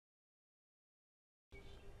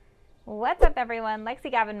What's up everyone, Lexy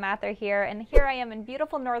Gavin-Mather here, and here I am in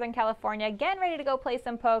beautiful Northern California, again ready to go play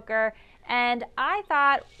some poker. And I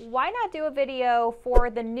thought, why not do a video for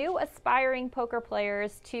the new aspiring poker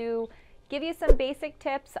players to give you some basic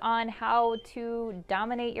tips on how to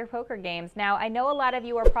dominate your poker games. Now, I know a lot of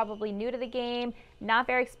you are probably new to the game, not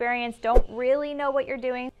very experienced, don't really know what you're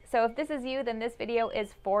doing. So if this is you, then this video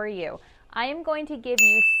is for you. I am going to give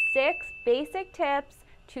you 6 basic tips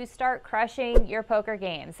to start crushing your poker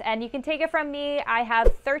games. And you can take it from me. I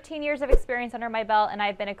have 13 years of experience under my belt and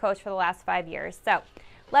I've been a coach for the last 5 years. So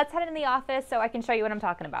let's head in the office so I can show you what I'm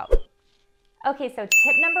talking about. Okay, so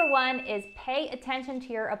tip number 1 is pay attention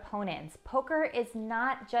to your opponents. Poker is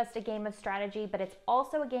not just a game of strategy, but it's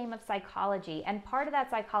also a game of psychology. And part of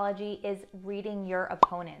that psychology is reading your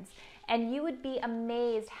opponents. And you would be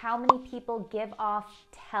amazed how many people give off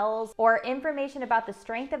tells or information about the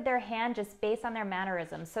strength of their hand just based on their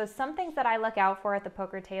mannerisms. So some things that I look out for at the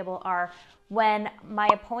poker table are when my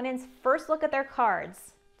opponents first look at their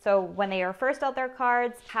cards. So when they are first out their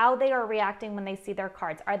cards, how they are reacting when they see their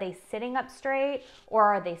cards. Are they sitting up straight or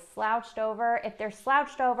are they slouched over? If they're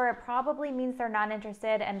slouched over, it probably means they're not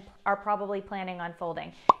interested and are probably planning on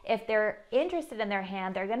folding. If they're interested in their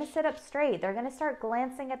hand, they're gonna sit up straight. They're gonna start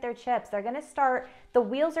glancing at their chips. The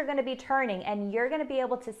wheels are gonna be turning, and you're gonna be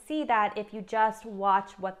able to see that if you just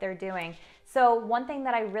watch what they're doing. So one thing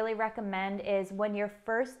that I really recommend is when you're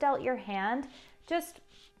first dealt your hand, just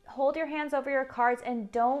hold your hands over your cards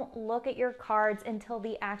and don't look at your cards until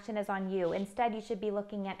the action is on you. Instead, you should be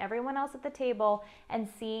looking at everyone else at the table and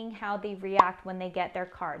seeing how they react when they get their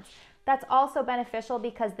cards. That's also beneficial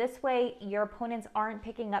because this way your opponents aren't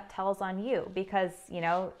picking up tells on you because,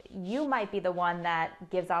 you might be the one that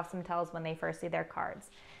gives off some tells when they first see their cards.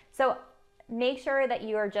 So make sure that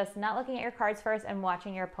you are just not looking at your cards first and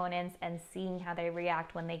watching your opponents and seeing how they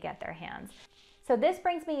react when they get their hands. So this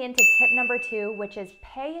brings me into tip number 2, which is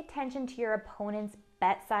pay attention to your opponent's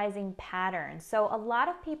bet sizing patterns. So a lot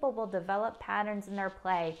of people will develop patterns in their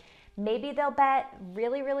play. Maybe they'll bet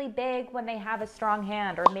really, really big when they have a strong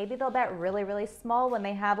hand, or maybe they'll bet really, really small when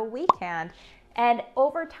they have a weak hand. And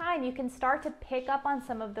over time, you can start to pick up on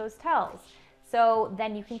some of those tells. So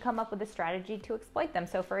then you can come up with a strategy to exploit them.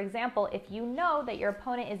 So for example, if you know that your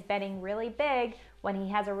opponent is betting really big when he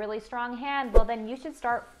has a really strong hand, well then you should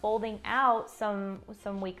start folding out some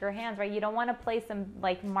weaker hands, right? You don't want to play some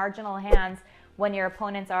like marginal hands when your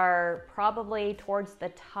opponents are probably towards the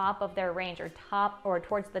top of their range or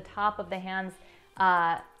towards the top of the hands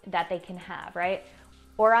that they can have, right?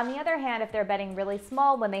 Or on the other hand, if they're betting really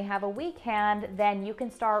small when they have a weak hand, then you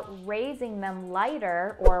can start raising them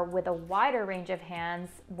lighter or with a wider range of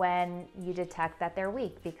hands when you detect that they're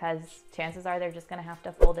weak, because chances are they're just going to have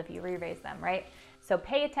to fold if you re-raise them, right? So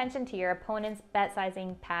pay attention to your opponent's bet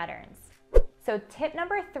sizing patterns. So tip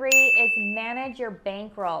number 3 is manage your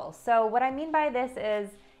bankroll. So what I mean by this is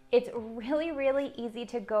it's really, really easy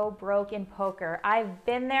to go broke in poker. I've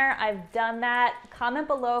been there, I've done that. Comment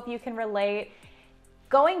below if you can relate.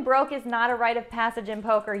 Going broke is not a rite of passage in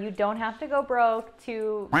poker. You don't have to go broke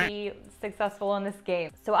to be successful in this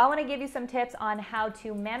game. So I want to give you some tips on how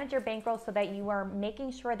to manage your bankroll so that you are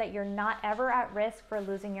making sure that you're not ever at risk for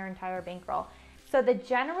losing your entire bankroll. So the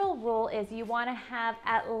general rule is you want to have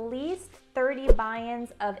at least 30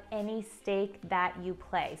 buy-ins of any stake that you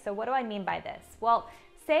play. So what do I mean by this? Well,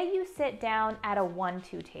 say you sit down at a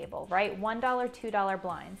 1-2 table, right? $1, $2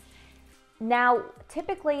 blinds. Now,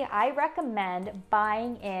 typically I recommend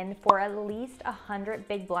buying in for at least 100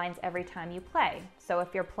 big blinds every time you play. So if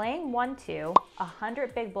you're playing 1-2,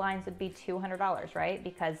 100 big blinds would be $200, right?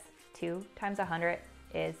 Because 2 times 100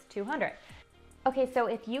 is 200. Okay, so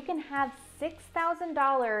if you can have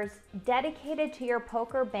 $6,000 dedicated to your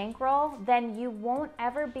poker bankroll, then you won't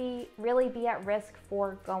ever really be at risk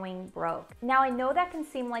for going broke. Now, I know that can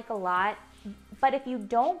seem like a lot, but if you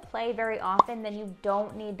don't play very often, then you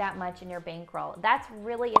don't need that much in your bankroll. That's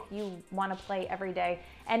really if you want to play every day.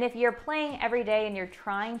 And if you're playing every day and you're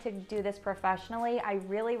trying to do this professionally, I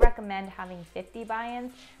really recommend having 50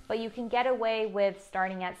 buy-ins, but you can get away with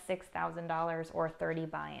starting at $6,000 or 30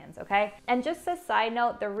 buy-ins, okay? And just a side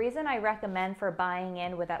note, the reason I recommend for buying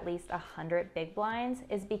in with at least 100 big blinds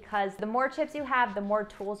is because the more chips you have, the more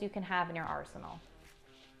tools you can have in your arsenal.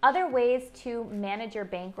 Other ways to manage your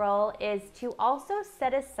bankroll is to also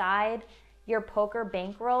set aside your poker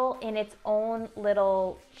bankroll in its own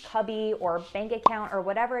little cubby or bank account or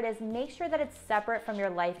whatever it is. Make sure that it's separate from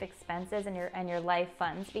your life expenses and your life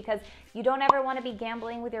funds, because you don't ever want to be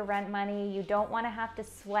gambling with your rent money. You don't want to have to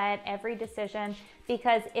sweat every decision,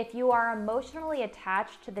 because if you are emotionally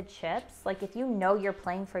attached to the chips, like if you know you're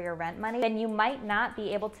playing for your rent money, then you might not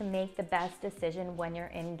be able to make the best decision when you're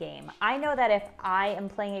in game. I know that if I am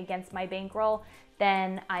playing against my bankroll,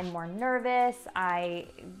 then I'm more nervous. I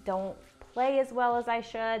don't play as well as I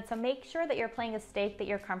should. So make sure that you're playing a stake that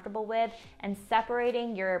you're comfortable with and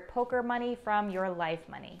separating your poker money from your life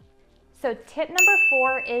money. So tip number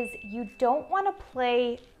 4 is you don't want to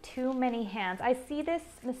play too many hands. I see this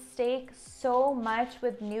mistake so much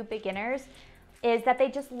with new beginners, is that they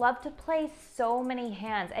just love to play so many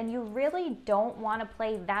hands, and you really don't want to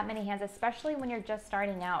play that many hands, especially when you're just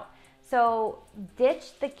starting out. So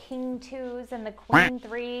ditch the king 2s and the queen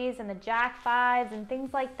 3s and the jack 5s and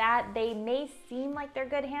things like that. They may seem like they're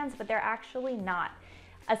good hands, but they're actually not,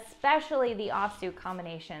 especially the offsuit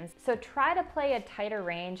combinations. So try to play a tighter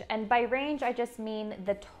range, and by range I just mean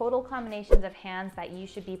the total combinations of hands that you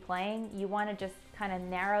should be playing. You want to just kind of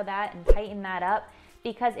narrow that and tighten that up,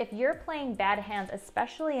 because if you're playing bad hands,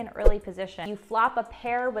 especially in early position, you flop a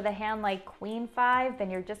pair with a hand like queen 5, then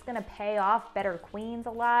you're just going to pay off better queens a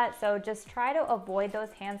lot. So just try to avoid those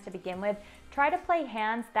hands to begin with. Try to play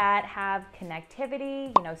hands that have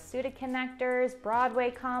connectivity, you know, suited connectors, Broadway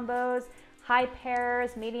combos, high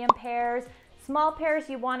pairs, medium pairs. Small pairs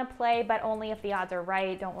you want to play, but only if the odds are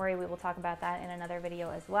right. Don't worry, we will talk about that in another video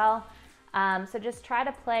as well. So just try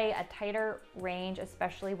to play a tighter range,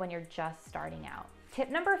 especially when you're just starting out. Tip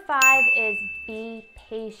number 5 is be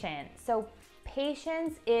patient. So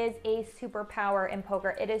patience is a superpower in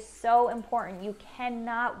poker. It is so important. You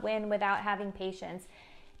cannot win without having patience.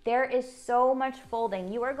 There is so much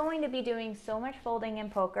folding. You are going to be doing so much folding in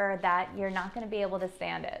poker that you're not going to be able to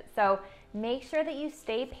stand it. So make sure that you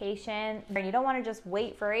stay patient. You don't want to just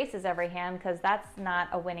wait for aces every hand, because that's not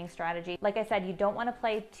a winning strategy. Like I said, you don't want to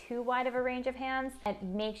play too wide of a range of hands, and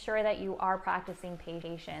make sure that you are practicing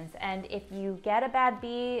patience. And if you get a bad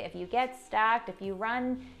beat, if you get stacked, if you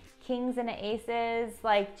run kings and aces,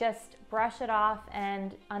 like just brush it off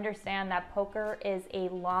and understand that poker is a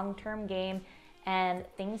long-term game and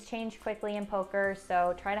things change quickly in poker.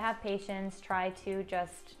 So try to have patience, try to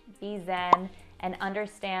just be zen and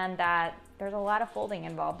understand that there's a lot of folding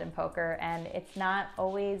involved in poker, and it's not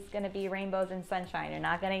always going to be rainbows and sunshine. You're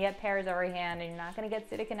not going to get pairs every hand, and you're not going to get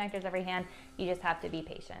suited connectors every hand. You just have to be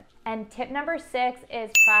patient. And tip number 6 is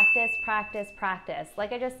practice, practice, practice.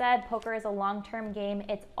 Like I just said, poker is a long-term game.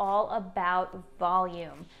 It's all about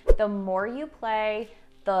volume. The more you play,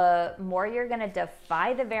 the more you're going to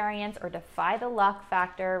defy the variance or defy the luck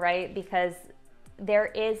factor, right? Because there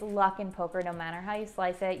is luck in poker no matter how you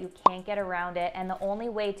slice it. You can't get around it. And the only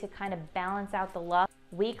way to kind of balance out the luck,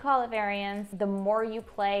 we call it variance. The more you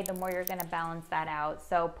play, the more you're going to balance that out.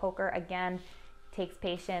 So poker, again, takes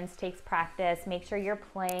patience, takes practice. Make sure you're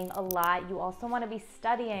playing a lot. You also want to be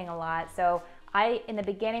studying a lot. So in the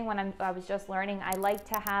beginning, when I was just learning, I like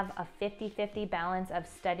to have a 50-50 balance of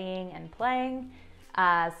studying and playing.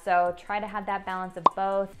 So try to have that balance of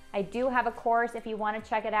both. I do have a course if you want to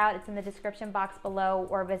check it out. It's in the description box below,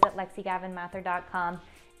 or visit LexyGavin-Mather.com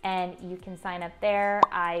and you can sign up there.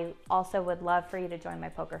 I also would love for you to join my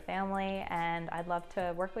poker family, and I'd love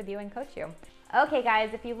to work with you and coach you. Okay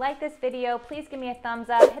guys, if you like this video, please give me a thumbs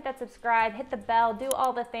up, hit that subscribe, hit the bell, do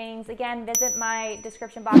all the things. Again, visit my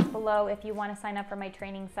description box below if you want to sign up for my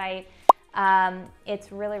training site.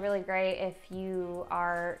 It's really, really great if you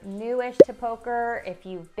are newish to poker. If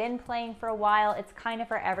you've been playing for a while, it's kind of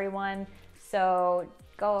for everyone. So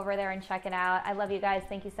go over there and check it out. I love you guys.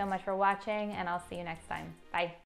 Thank you so much for watching, and I'll see you next time. Bye.